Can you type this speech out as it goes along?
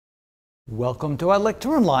Welcome to our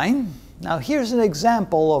lecture online. Now here's an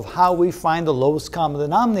example of how we find the lowest common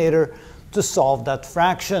denominator to solve that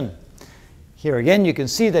fraction. Here again you can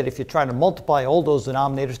see that if you try to multiply all those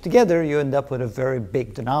denominators together, you end up with a very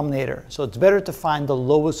big denominator. So it's better to find the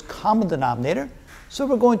lowest common denominator. So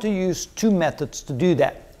we're going to use two methods to do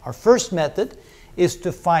that. Our first method is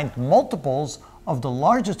to find multiples of the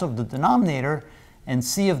largest of the denominator and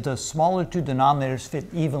see if the smaller two denominators fit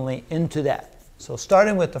evenly into that. So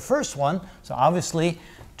starting with the first one, so obviously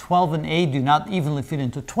 12 and 8 do not evenly fit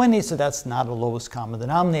into 20, so that's not a lowest common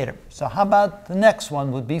denominator. So how about the next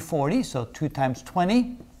one would be 40, so 2 times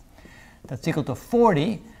 20, that's equal to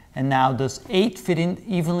 40. And now does 8 fit in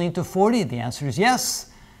evenly into 40? The answer is yes.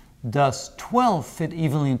 Does 12 fit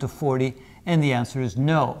evenly into 40? And the answer is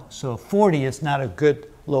no. So 40 is not a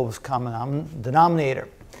good lowest common denominator.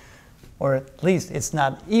 Or at least it's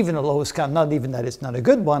not even a lowest common, not even that it's not a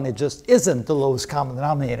good one, it just isn't the lowest common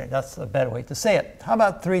denominator. That's a better way to say it. How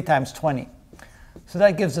about 3 times 20? So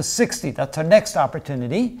that gives us 60. That's our next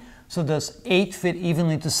opportunity. So does 8 fit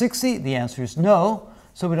evenly into 60? The answer is no.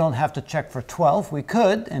 So we don't have to check for 12. We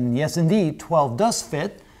could, and yes indeed, 12 does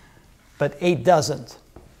fit, but 8 doesn't.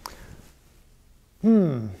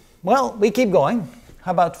 Well, we keep going.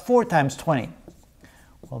 How about 4 times 20?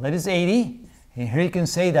 Well, that is 80. And here you can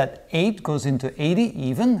say that 8 goes into 80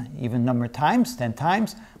 even number times, 10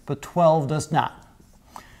 times, but 12 does not.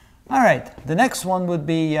 All right, the next one would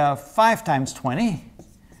be 5 times 20,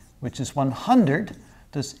 which is 100.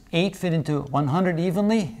 Does 8 fit into 100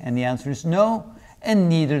 evenly? And the answer is no, and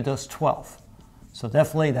neither does 12. So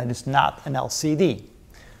definitely that is not an LCD.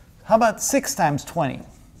 How about 6 times 20?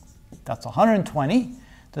 That's 120.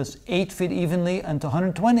 Does 8 fit evenly into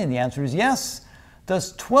 120? And the answer is yes.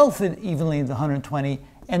 Does 12 fit evenly into 120?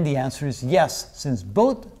 And the answer is yes. Since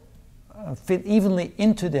both fit evenly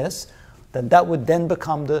into this, then that would then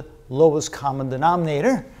become the lowest common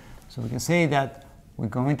denominator. So we can say that we're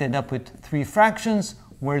going to end up with 3 fractions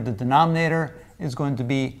where the denominator is going to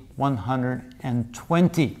be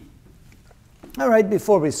 120. All right,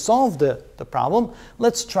 before we solve the problem,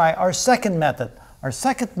 let's try our second method. Our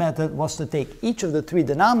second method was to take each of the 3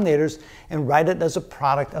 denominators and write it as a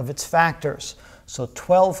product of its factors. So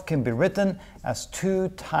 12 can be written as 2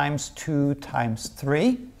 times 2 times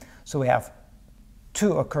 3. So we have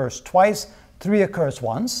 2 occurs twice, 3 occurs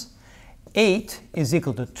once. 8 is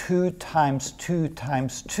equal to 2 times 2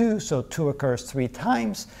 times 2, so 2 occurs 3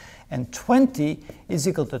 times. And 20 is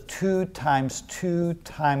equal to 2 times 2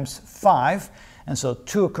 times 5. And so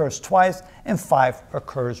 2 occurs twice and 5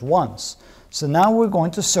 occurs once. So now we're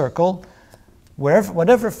going to circle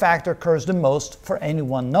whatever factor occurs the most for any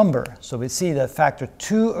one number. So we see that factor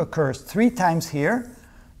 2 occurs 3 times here,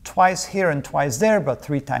 twice here and twice there, but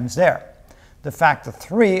 3 times there. The factor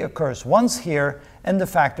 3 occurs once here, and the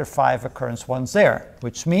factor 5 occurs once there,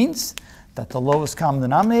 which means that the lowest common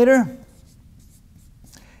denominator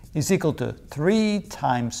is equal to 3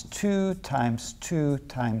 times 2 times 2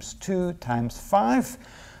 times 2 times 5.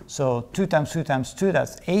 So 2 times 2 times 2,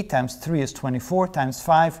 that's 8, times 3 is 24, times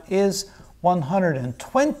 5 is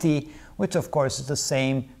 120, which of course is the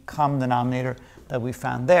same common denominator that we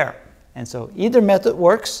found there. And so either method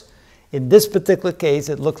works. In this particular case,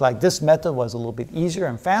 it looked like this method was a little bit easier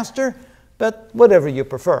and faster, but whatever you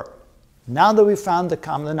prefer. Now that we found the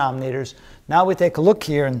common denominators, now we take a look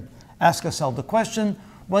here and ask ourselves the question,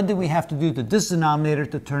 what do we have to do to this denominator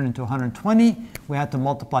to turn into 120? We have to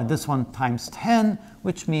multiply this one times 10,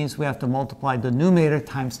 which means we have to multiply the numerator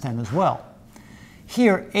times 10 as well.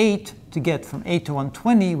 Here, 8, to get from 8 to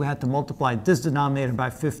 120, we had to multiply this denominator by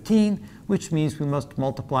 15, which means we must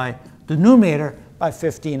multiply the numerator by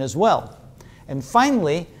 15 as well. And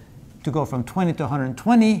finally, to go from 20 to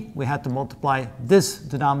 120, we had to multiply this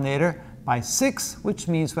denominator by 6, which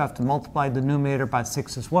means we have to multiply the numerator by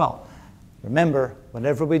 6 as well. Remember,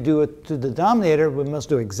 whenever we do it to the denominator, we must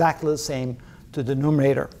do exactly the same to the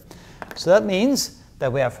numerator. So that means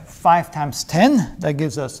that we have 5 times 10, that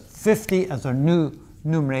gives us 50 as our new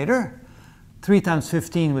numerator, 3 times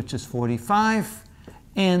 15, which is 45,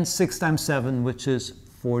 and 6 times 7, which is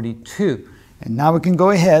 42. And now we can go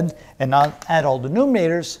ahead and not add all the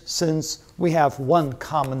numerators since we have one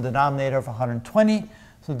common denominator of 120.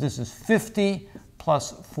 So this is 50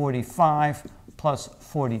 plus 45 plus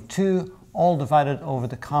 42, all divided over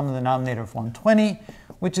the common denominator of 120,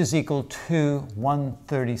 which is equal to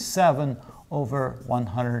 137 over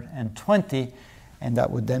 120, and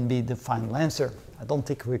that would then be the final answer. I don't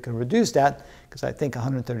think we can reduce that because I think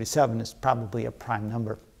 137 is probably a prime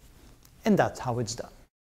number. And that's how it's done.